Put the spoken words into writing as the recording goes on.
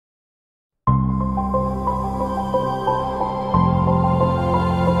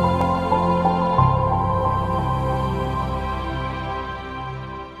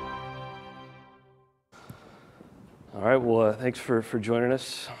right, well, thanks for joining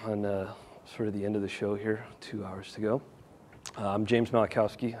us on sort of the end of the show here, 2 hours to go. I'm James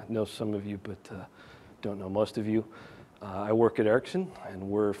Malakowski. I know some of you, but don't know most of you. I work at Ericsson, and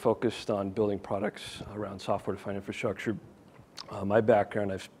we're focused on building products around software-defined infrastructure. My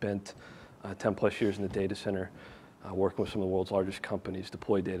background, I've spent 10 plus years in the data center, working with some of the world's largest companies,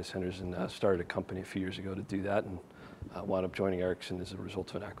 deploy data centers, and started a company a few years ago to do that, and wound up joining Ericsson as a result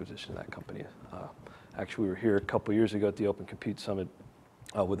of an acquisition of that company. Actually, we were here a couple years ago at the Open Compute Summit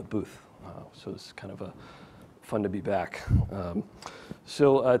with a booth, so it's kind of fun to be back.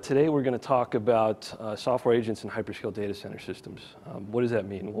 Today we're going to talk about software agents and hyperscale data center systems. What does that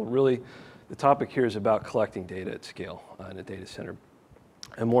mean? Well, really, the topic here is about collecting data at scale in a data center,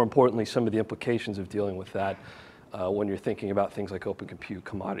 and more importantly, some of the implications of dealing with that when you're thinking about things like open compute,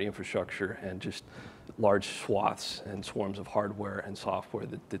 commodity infrastructure, and just large swaths and swarms of hardware and software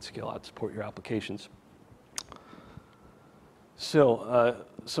that scale out to support your applications. So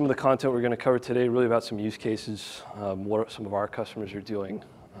some of the content we're going to cover today really about some use cases, what some of our customers are doing.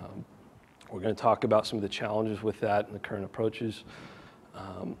 We're going to talk about some of the challenges with that and the current approaches,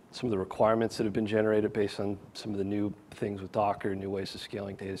 some of the requirements that have been generated based on some of the new things with Docker, new ways of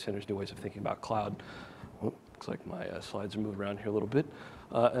scaling data centers, new ways of thinking about cloud. Looks like my slides are moving around here a little bit.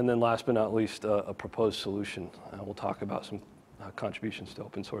 And then last but not least, a proposed solution. We'll talk about some contributions to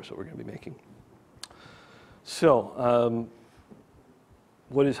open source that we're going to be making. So,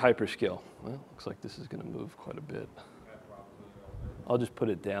 what is hyperscale? Well, looks like this is going to move quite a bit. I'll just put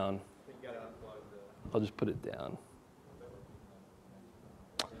it down. I'll just put it down.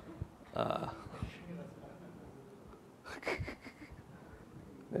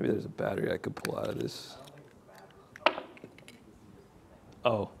 Maybe there's a battery I could pull out of this.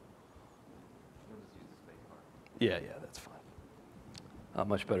 Oh. Yeah, that's fine.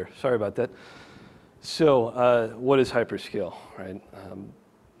 Much better. Sorry about that. So, what is hyperscale, right?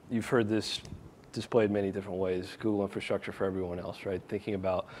 You've heard this displayed many different ways. Google infrastructure for everyone else, right? Thinking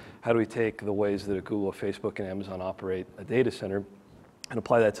about how do we take the ways that a Google, Facebook, and Amazon operate a data center and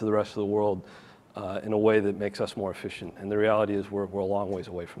apply that to the rest of the world in a way that makes us more efficient. And the reality is we're a long ways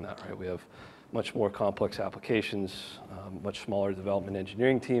away from that, right? We have much more complex applications, much smaller development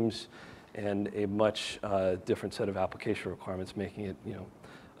engineering teams, and a much different set of application requirements, making it,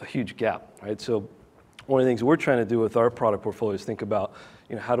 a huge gap, right? So one of the things we're trying to do with our product portfolio is think about,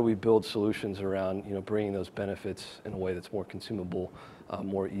 how do we build solutions around, bringing those benefits in a way that's more consumable,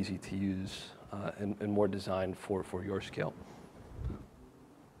 more easy to use, and more designed for your scale.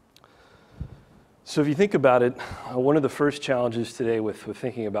 So if you think about it, one of the first challenges today with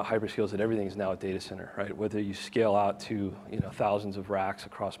thinking about hyperscale is that everything is now a data center, right? Whether you scale out to thousands of racks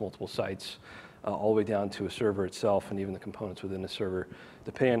across multiple sites, all the way down to a server itself and even the components within the server.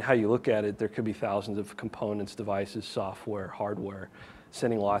 Depending on how you look at it, there could be thousands of components, devices, software, hardware,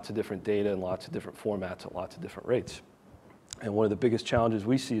 sending lots of different data in lots of different formats at lots of different rates. And one of the biggest challenges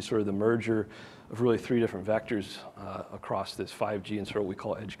we see is sort of the merger of really three different vectors across this 5G and sort of what we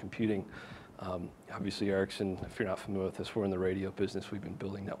call edge computing. Obviously, Ericsson, if you're not familiar with this, we're in the radio business. We've been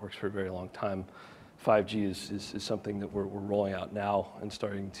building networks for a very long time. 5G is something that we're rolling out now and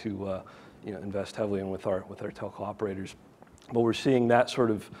starting to invest heavily in with our telco operators. But we're seeing that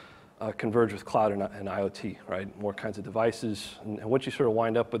sort of converge with cloud and IoT, right? More kinds of devices. And what you sort of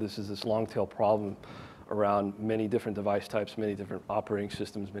wind up with is this long tail problem around many different device types, many different operating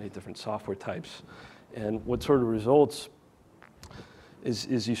systems, many different software types. And what sort of results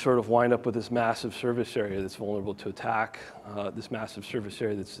is you sort of wind up with this massive service area that's vulnerable to attack, this massive service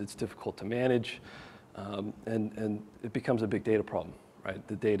area that's difficult to manage, and it becomes a big data problem, right?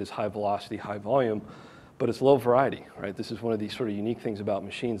 The data is high velocity, high volume, but it's low variety, right? This is one of these sort of unique things about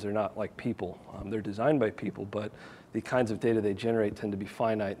machines. They're not like people. They're designed by people, but the kinds of data they generate tend to be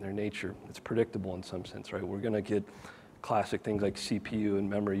finite in their nature. It's predictable in some sense, right? We're going to get classic things like CPU and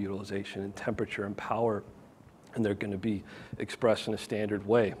memory utilization and temperature and power, and they're going to be expressed in a standard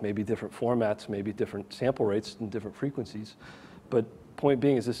way, maybe different formats, maybe different sample rates and different frequencies. But point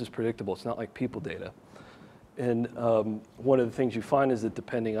being is this is predictable. It's not like people data. And one of the things you find is that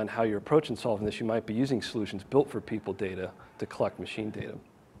depending on how you're approaching solving this, you might be using solutions built for people data to collect machine data.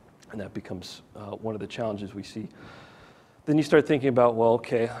 And that becomes one of the challenges we see. Then you start thinking about, well,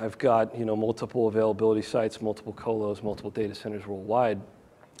 okay, I've got multiple availability sites, multiple colos, multiple data centers worldwide.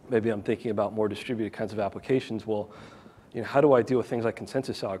 Maybe I'm thinking about more distributed kinds of applications. Well, how do I deal with things like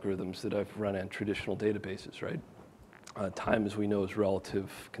consensus algorithms that I've run in traditional databases, right? Time, as we know, is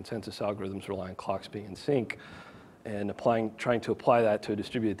relative. Consensus algorithms rely on clocks being in sync. And trying to apply that to a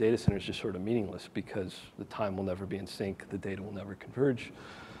distributed data center is just sort of meaningless because the time will never be in sync, the data will never converge.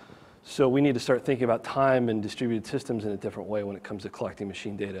 So we need to start thinking about time and distributed systems in a different way when it comes to collecting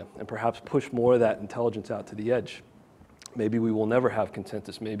machine data, and perhaps push more of that intelligence out to the edge. Maybe we will never have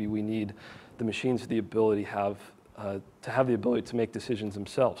consensus. Maybe we need the machines the ability to have the ability to make decisions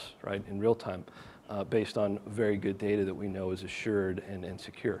themselves, right, in real time, based on very good data that we know is assured and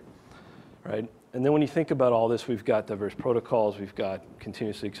secure, right? And then when you think about all this, we've got diverse protocols, we've got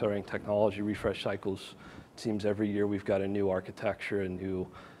continuously accelerating technology, refresh cycles. It seems every year we've got a new architecture, a new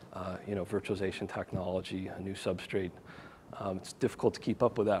virtualization technology, a new substrate. It's difficult to keep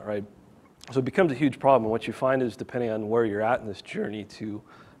up with that, right? So it becomes a huge problem. And what you find is, depending on where you're at in this journey to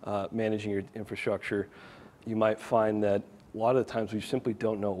managing your infrastructure, you might find that a lot of the times we simply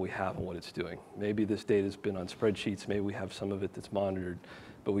don't know what we have and what it's doing. Maybe this data has been on spreadsheets, maybe we have some of it that's monitored,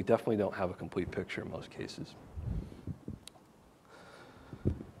 but we definitely don't have a complete picture in most cases.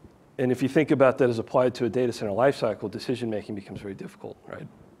 And if you think about that as applied to a data center lifecycle, decision-making becomes very difficult, right?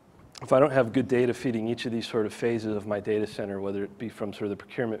 If I don't have good data feeding each of these sort of phases of my data center, whether it be from sort of the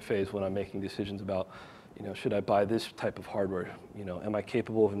procurement phase when I'm making decisions about, should I buy this type of hardware? Am I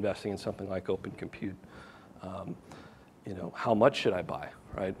capable of investing in something like open compute? How much should I buy,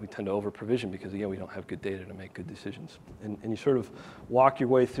 right? We tend to over-provision because, again, we don't have good data to make good decisions. And you sort of walk your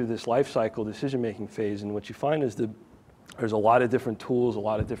way through this life cycle decision-making phase, and what you find is that there's a lot of different tools, a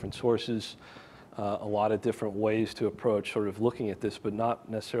lot of different sources, a lot of different ways to approach sort of looking at this, but not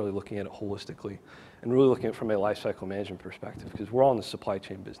necessarily looking at it holistically, and really looking at it from a lifecycle management perspective, because we're all in the supply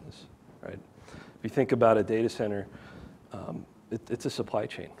chain business, right? If you think about a data center, it's a supply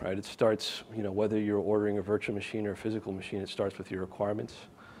chain, right? It starts, whether you're ordering a virtual machine or a physical machine, it starts with your requirements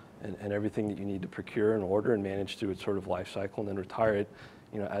and everything that you need to procure and order and manage through its sort of life cycle, and then retire it,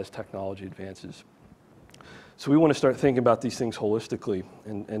 as technology advances. So we want to start thinking about these things holistically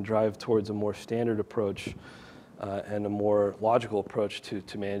and drive towards a more standard approach and a more logical approach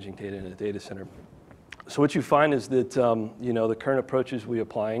to managing data in a data center. So what you find is that the current approaches we're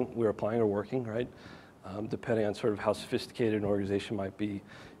applying are working, right? Depending on sort of how sophisticated an organization might be, you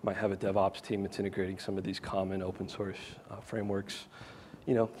might have a DevOps team that's integrating some of these common open source frameworks.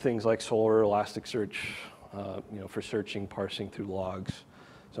 Things like Solar, Elasticsearch, for searching, parsing through logs.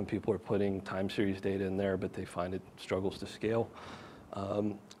 Some people are putting time series data in there, but they find it struggles to scale.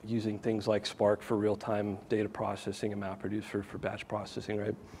 Using things like Spark for real-time data processing and MapReduce for batch processing,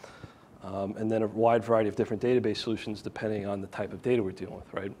 right? And then a wide variety of different database solutions depending on the type of data we're dealing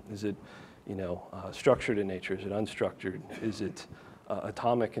with, right? Is it structured in nature? Is it unstructured? Is it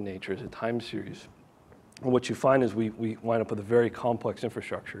atomic in nature? Is it time series? And what you find is we wind up with a very complex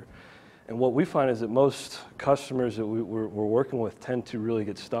infrastructure. And what we find is that most customers that we're working with tend to really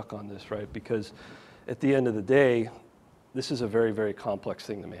get stuck on this, right? Because at the end of the day, this is a very, very complex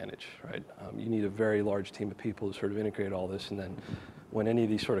thing to manage, right? You need a very large team of people to sort of integrate all this, and then when any of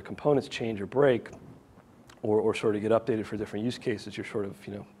these sort of components change or break, or sort of get updated for different use cases, you're sort of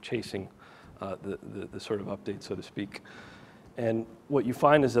chasing the sort of update, so to speak. And what you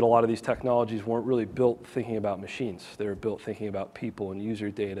find is that a lot of these technologies weren't really built thinking about machines. They were built thinking about people and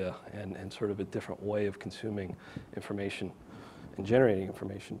user data and sort of a different way of consuming information and generating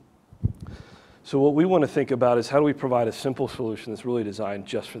information. So what we want to think about is how do we provide a simple solution that's really designed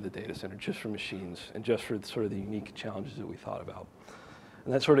just for the data center, just for machines, and just for sort of the unique challenges that we thought about.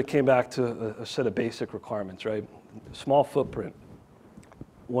 And that sort of came back to a set of basic requirements, right? Small footprint.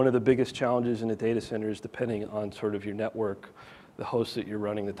 One of the biggest challenges in a data center is depending on sort of your network, the host that you're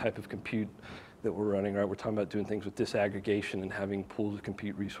running, the type of compute that we're running, right? We're talking about doing things with disaggregation and having pools of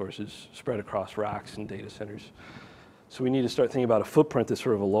compute resources spread across racks and data centers. So we need to start thinking about a footprint that's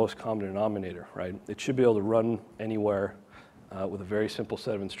sort of a lowest common denominator, right? It should be able to run anywhere with a very simple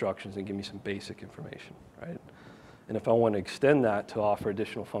set of instructions and give me some basic information, right? And if I want to extend that to offer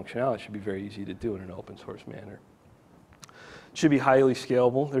additional functionality, it should be very easy to do in an open source manner. It should be highly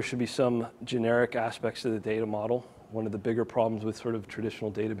scalable. There should be some generic aspects to the data model. One of the bigger problems with sort of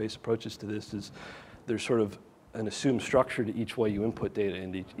traditional database approaches to this is there's sort of an assumed structure to each way you input data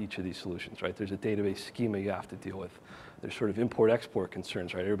into each of these solutions, right? There's a database schema you have to deal with. There's sort of import-export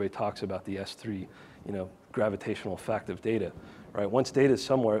concerns, right? Everybody talks about the S3, gravitational effect of data, right? Once data is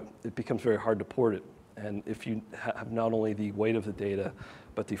somewhere, it becomes very hard to port it. And if you have not only the weight of the data,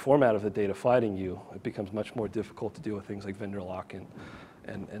 but the format of the data fighting you, it becomes much more difficult to deal with things like vendor lock-in.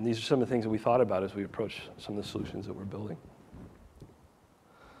 And these are some of the things that we thought about as we approach some of the solutions that we're building.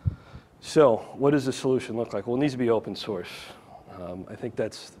 So what does the solution look like? Well, it needs to be open source. I think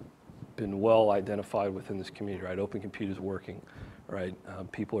that's been well identified within this community, right? Open compute is working, right?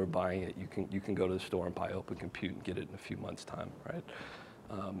 People are buying it. You can go to the store and buy open compute and get it in a few months' time, right?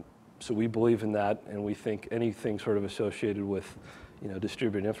 So we believe in that, and we think anything sort of associated with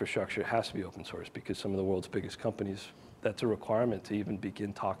distributed infrastructure, it has to be open source because some of the world's biggest companies, that's a requirement to even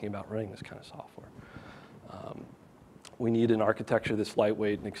begin talking about running this kind of software. We need an architecture that's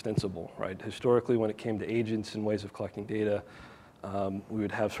lightweight and extensible, right? Historically, when it came to agents and ways of collecting data, we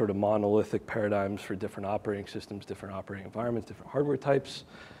would have sort of monolithic paradigms for different operating systems, different operating environments, different hardware types,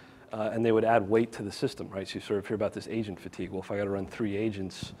 and they would add weight to the system, right? So you sort of hear about this agent fatigue. Well, if I got to run 3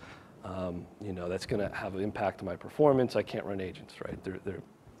 agents, that's going to have an impact on my performance. I can't run agents, right?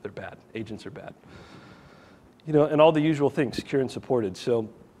 They're bad. Agents are bad. And all the usual things, secure and supported. So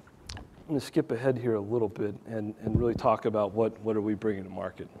I'm going to skip ahead here a little bit and really talk about what are we bringing to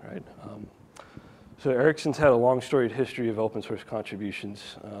market, right? So Ericsson's had a long storied history of open source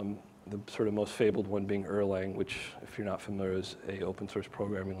contributions. The sort of most fabled one being Erlang, which, if you're not familiar, is a open source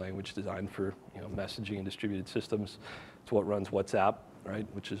programming language designed for messaging and distributed systems. It's what runs WhatsApp, right?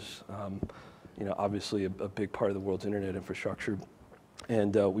 Which is obviously a big part of the world's internet infrastructure.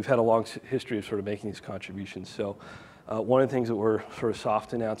 And we've had a long history of sort of making these contributions. So one of the things that we're sort of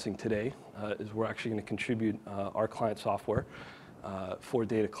soft announcing today is we're actually going to contribute our client software for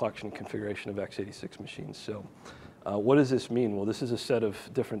data collection and configuration of x86 machines. So what does this mean? Well, this is a set of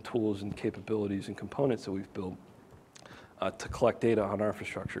different tools and capabilities and components that we've built to collect data on our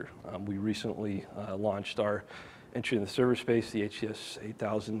infrastructure. We recently launched our entry in the server space, the HCS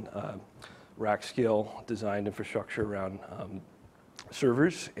 8000 rack scale designed infrastructure around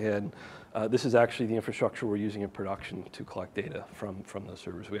servers, and this is actually the infrastructure we're using in production to collect data from those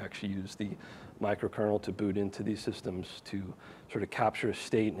servers. We actually use the microkernel to boot into these systems to sort of capture a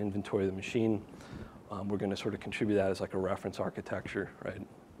state and inventory of the machine. We're going to sort of contribute that as like a reference architecture, right?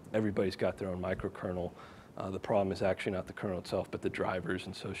 Everybody's got their own microkernel. The problem is actually not the kernel itself, but the drivers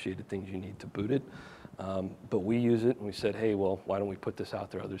and associated things you need to boot it. But we use it, and we said, hey, well, why don't we put this out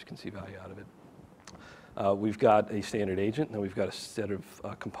there? Others can see value out of it. We've got a standard agent, and then we've got a set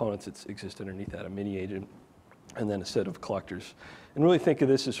of components that exist underneath that, a mini agent, and then a set of collectors. And really think of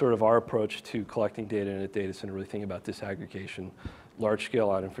this as sort of our approach to collecting data in a data center, really think about disaggregation, large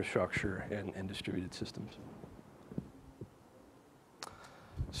scale out infrastructure, and distributed systems.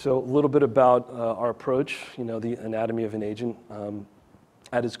 So a little bit about our approach, the anatomy of an agent.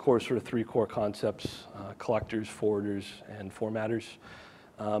 At its core, sort of 3 core concepts, collectors, forwarders, and formatters.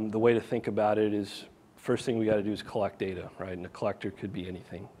 The way to think about it is, first thing we got to do is collect data, right? And a collector could be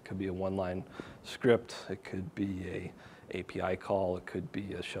anything. It could be a one-line script. It could be a API call. It could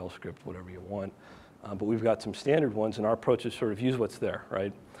be a shell script, whatever you want. But we've got some standard ones, and our approach is sort of use what's there,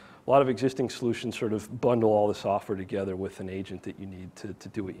 right? A lot of existing solutions sort of bundle all the software together with an agent that you need to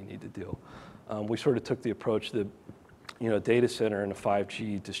do what you need to do. We sort of took the approach that, data center in a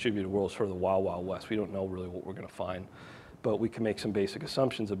 5G distributed world is sort of the wild, wild west. We don't know really what we're going to find, but we can make some basic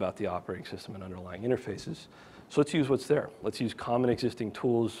assumptions about the operating system and underlying interfaces. So let's use what's there. Let's use common existing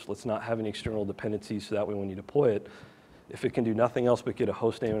tools. Let's not have any external dependencies, so that way when you deploy it, if it can do nothing else but get a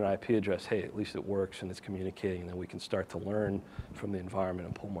host name and an IP address, hey, at least it works and it's communicating, and then we can start to learn from the environment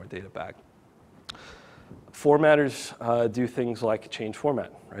and pull more data back. Formatters do things like change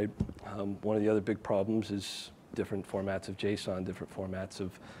format, right? One of the other big problems is different formats of JSON, different formats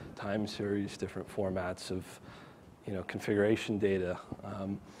of time series, different formats of configuration data.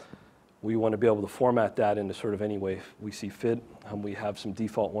 We want to be able to format that into sort of any way we see fit. We have some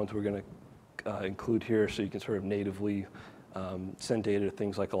default ones we're going to include here, so you can sort of natively send data to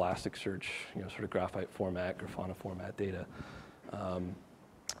things like Elasticsearch, sort of graphite format, Grafana format data.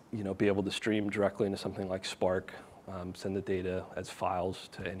 Be able to stream directly into something like Spark, send the data as files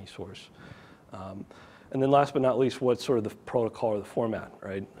to any source. And then last but not least, what's sort of the protocol or the format,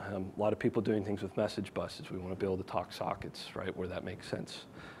 right? A lot of people doing things with message buses. We want to be able to talk sockets, right, where that makes sense.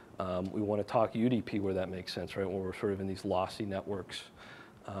 We want to talk UDP where that makes sense, right, where we're sort of in these lossy networks,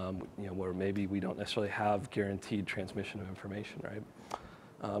 where maybe we don't necessarily have guaranteed transmission of information,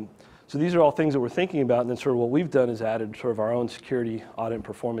 right? So these are all things that we're thinking about, and then sort of what we've done is added sort of our own security, audit, and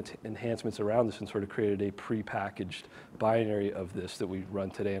performance enhancements around this and sort of created a pre-packaged binary of this that we run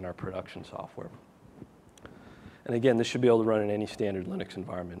today in our production software. And again, this should be able to run in any standard Linux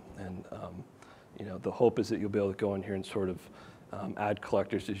environment. And the hope is that you'll be able to go in here and sort of add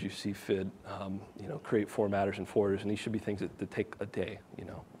collectors as you see fit, create formatters and forwarders, and these should be things that take a day.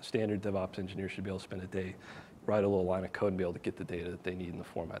 A standard DevOps engineer should be able to spend a day, write a little line of code, and be able to get the data that they need in the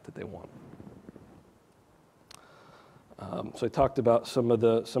format that they want. So I talked about some of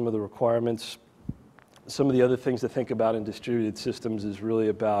the requirements. Some of the other things to think about in distributed systems is really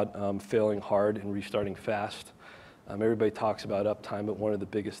about failing hard and restarting fast. Everybody talks about uptime, but one of the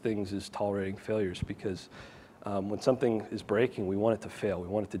biggest things is tolerating failures, because when something is breaking, we want it to fail. We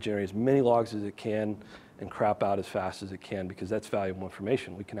want it to generate as many logs as it can and crap out as fast as it can, because that's valuable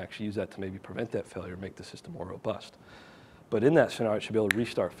information. We can actually use that to maybe prevent that failure, make the system more robust. But in that scenario, it should be able to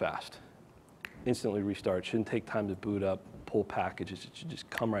restart fast, instantly restart. It shouldn't take time to boot up, pull packages. It should just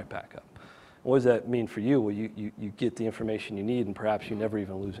come right back up. What does that mean for you? Well, you get the information you need, and perhaps you never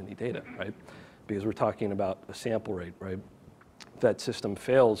even lose any data, right? Because we're talking about a sample rate, right? If that system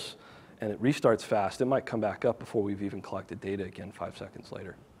fails and it restarts fast, it might come back up before we've even collected data again 5 seconds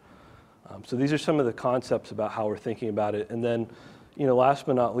later. So these are some of the concepts about how we're thinking about it. And then, last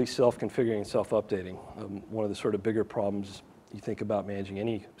but not least, self-configuring and self-updating. One of the sort of bigger problems you think about managing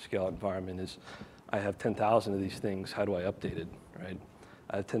any scale environment is, I have 10,000 of these things, how do I update it, right?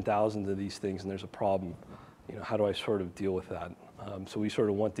 I have 10,000 of these things and there's a problem. How do I sort of deal with that? So we sort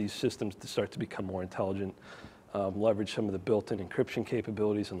of want these systems to start to become more intelligent, leverage some of the built-in encryption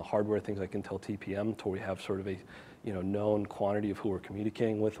capabilities and the hardware, things like Intel TPM, to where we have sort of a known quantity of who we're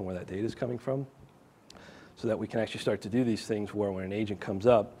communicating with and where that data is coming from, so that we can actually start to do these things where when an agent comes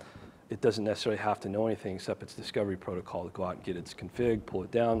up, it doesn't necessarily have to know anything except its discovery protocol to go out and get its config, pull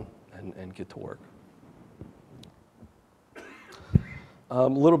it down, and get to work. A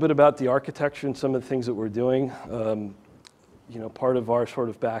little bit about the architecture and some of the things that we're doing. Part of our sort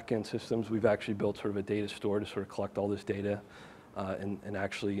of back-end systems, we've actually built sort of a data store to sort of collect all this data and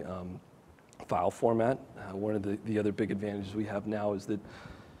actually file format. One of the other big advantages we have now is that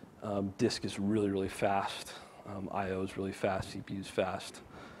disk is really, really fast. I/O is really fast, CPU is fast.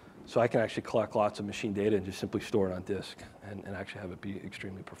 So I can actually collect lots of machine data and just simply store it on disk and actually have it be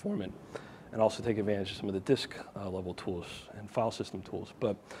extremely performant. And also take advantage of some of the disk level tools and file system tools.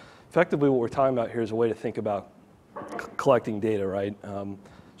 But effectively what we're talking about here is a way to think about collecting data, right?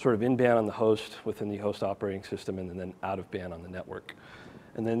 Sort of in-band on the host within the host operating system, and then out-of-band on the network.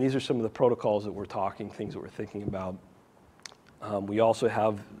 And then these are some of the protocols that we're talking, things that we're thinking about. We also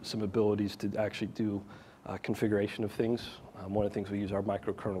have some abilities to actually do configuration of things. One of the things we use our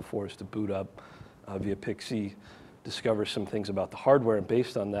microkernel for is to boot up via PIC-C, discover some things about the hardware, and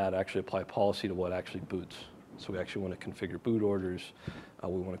based on that, actually apply policy to what actually boots. So we actually want to configure boot orders.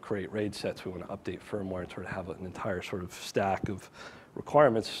 We want to create RAID sets. We want to update firmware and sort of have an entire sort of stack of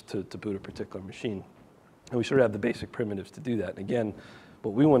requirements to boot a particular machine. And we sort of have the basic primitives to do that. And again,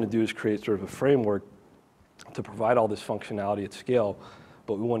 what we want to do is create sort of a framework to provide all this functionality at scale,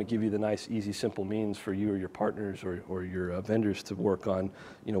 but we want to give you the nice, easy, simple means for you or your partners or your vendors to work on,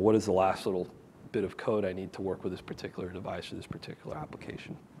 what is the last little bit of code I need to work with this particular device or this particular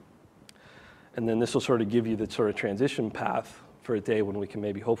application. And then this will sort of give you the sort of transition path for a day when we can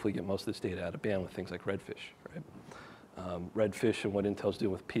maybe hopefully get most of this data out of band with things like Redfish, right? Redfish and what Intel's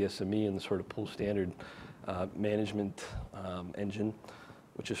doing with PSME and the sort of pool standard management engine,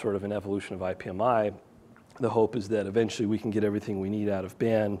 which is sort of an evolution of IPMI. The hope is that eventually we can get everything we need out of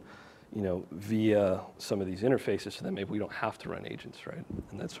band, via some of these interfaces, so that maybe we don't have to run agents, right?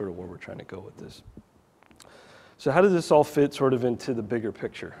 And that's sort of where we're trying to go with this. So how does this all fit sort of into the bigger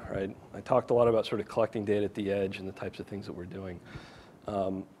picture, right? I talked a lot about sort of collecting data at the edge and the types of things that we're doing.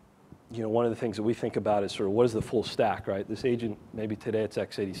 One of the things that we think about is sort of what is the full stack, right? This agent, maybe today it's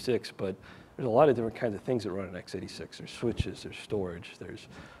x86, but there's a lot of different kinds of things that run on x86. There's switches, there's storage, there's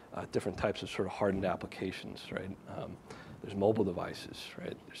different types of sort of hardened applications, right? There's mobile devices,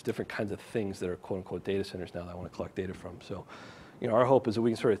 right? There's different kinds of things that are quote unquote data centers now that I want to collect data from. So, our hope is that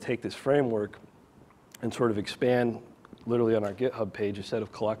we can sort of take this framework and sort of expand literally on our GitHub page a set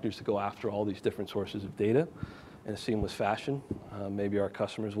of collectors to go after all these different sources of data in a seamless fashion. Maybe our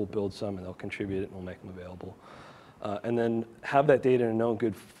customers will build some and they'll contribute it and we'll make them available. And then have that data in a known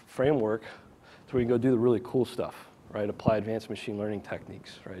good framework so we can go do the really cool stuff, right? Apply advanced machine learning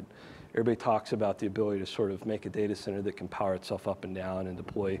techniques, right? Everybody talks about the ability to sort of make a data center that can power itself up and down and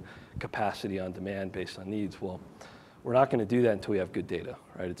deploy capacity on demand based on needs. Well, we're not going to do that until we have good data,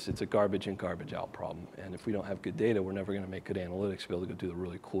 right? It's a garbage in, garbage out problem. And if we don't have good data, we're never going to make good analytics to be able to go do the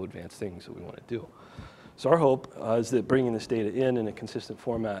really cool advanced things that we want to do. So our hope is that bringing this data in a consistent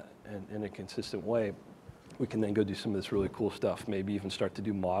format and in a consistent way, we can then go do some of this really cool stuff, maybe even start to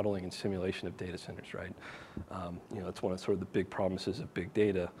do modeling and simulation of data centers, right? It's one of sort of the big promises of big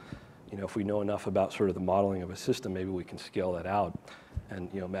data. If we know enough about sort of the modeling of a system, maybe we can scale that out. And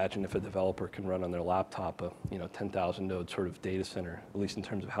imagine if a developer can run on their laptop a 10,000 node sort of data center, at least in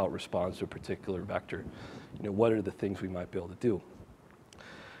terms of how it responds to a particular vector. What are the things we might be able to do?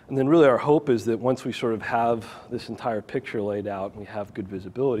 And then really our hope is that once we sort of have this entire picture laid out and we have good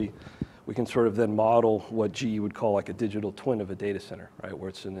visibility, we can sort of then model what GE would call like a digital twin of a data center, right? Where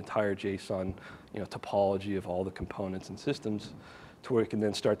it's an entire JSON topology of all the components and systems, to where it can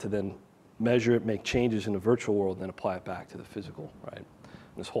then start to then measure it, make changes in the virtual world, and then apply it back to the physical, right?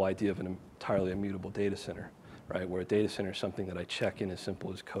 this whole idea of an entirely immutable data center, right? Where a data center is something that I check in as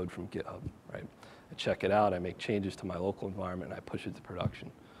simple as code from GitHub, right? I check it out, I make changes to my local environment, and I push it to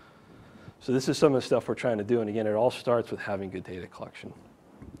production. So this is some of the stuff we're trying to do, and again, it all starts with having good data collection.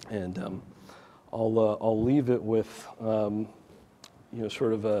 And I'll leave it with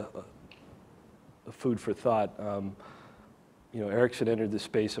sort of a food for thought. Ericsson entered this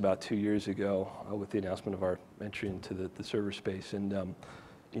space about 2 years ago with the announcement of our entry into the server space, and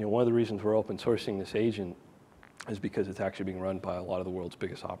one of the reasons we're open sourcing this agent is because it's actually being run by a lot of the world's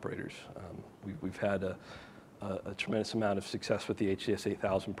biggest operators. We've had a tremendous amount of success with the HDS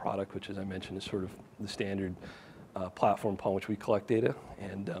 8000 product, which, as I mentioned, is sort of the standard platform upon which we collect data,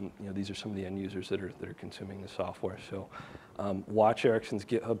 and these are some of the end users that are consuming the software. So watch Ericsson's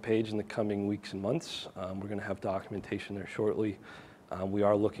GitHub page in the coming weeks and months. We're going to have documentation there shortly. We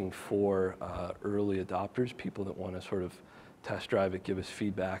are looking for early adopters, people that want to sort of test drive it, give us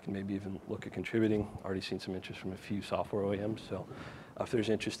feedback, and maybe even look at contributing. Already seen some interest from a few software OEMs, so if there's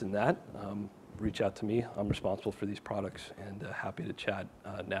interest in that, reach out to me. I'm responsible for these products, and happy to chat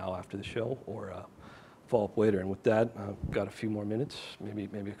now after the show or follow up later. And with that, I've got a few more minutes,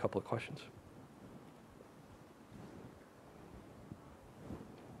 maybe a couple of questions.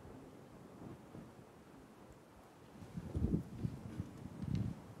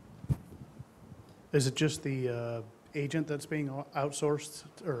 Is it just the agent that's being outsourced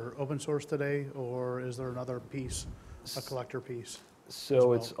or open sourced today, or is there another piece, a collector piece?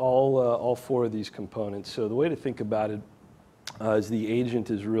 So it's all four of these components. So the way to think about it is the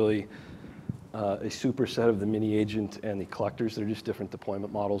agent is really a superset of the mini agent and the collectors. They're just different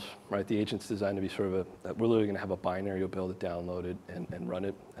deployment models, right? The agent's designed to be sort of we're literally going to have a binary. You'll be able to download it and run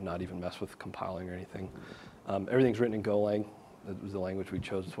it and not even mess with compiling or anything. Everything's written in Golang. That was the language we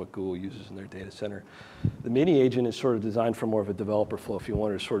chose. It's what Google uses in their data center. The mini agent is sort of designed for more of a developer flow. If you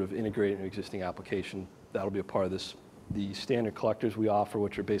want to sort of integrate an existing application, that'll be a part of this. The standard collectors we offer,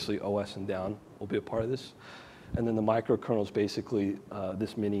 which are basically OS and down, will be a part of this. And then the microkernel is basically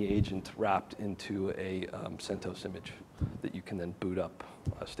this mini agent wrapped into a CentOS image that you can then boot up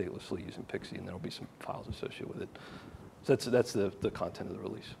statelessly using Pixie, and there will be some files associated with it. So that's the content of the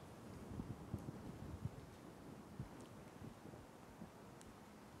release.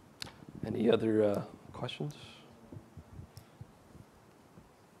 Any other questions?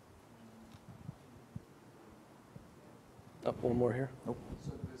 Oh, one more here. Nope.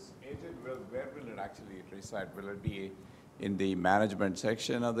 So this agent, where will it actually reside? Will it be in the management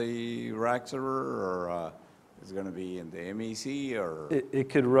section of the rack server, or is it going to be in the MEC, or? It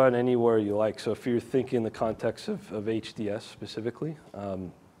could run anywhere you like. So if you're thinking in the context of HDS specifically,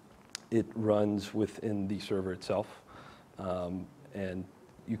 it runs within the server itself. And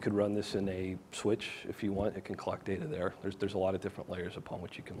you could run this in a switch if you want. It can collect data there. There's a lot of different layers upon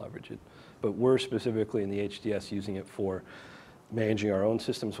which you can leverage it. But we're specifically in the HDS using it for managing our own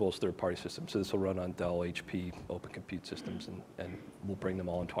systems as well as third-party systems. So this will run on Dell, HP, Open Compute systems, and we'll bring them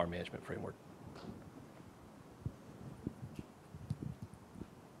all into our management framework.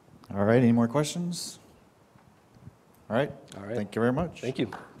 All right, any more questions? All right. All right. Thank you very much. Thank you.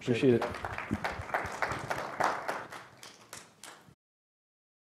 Appreciate it.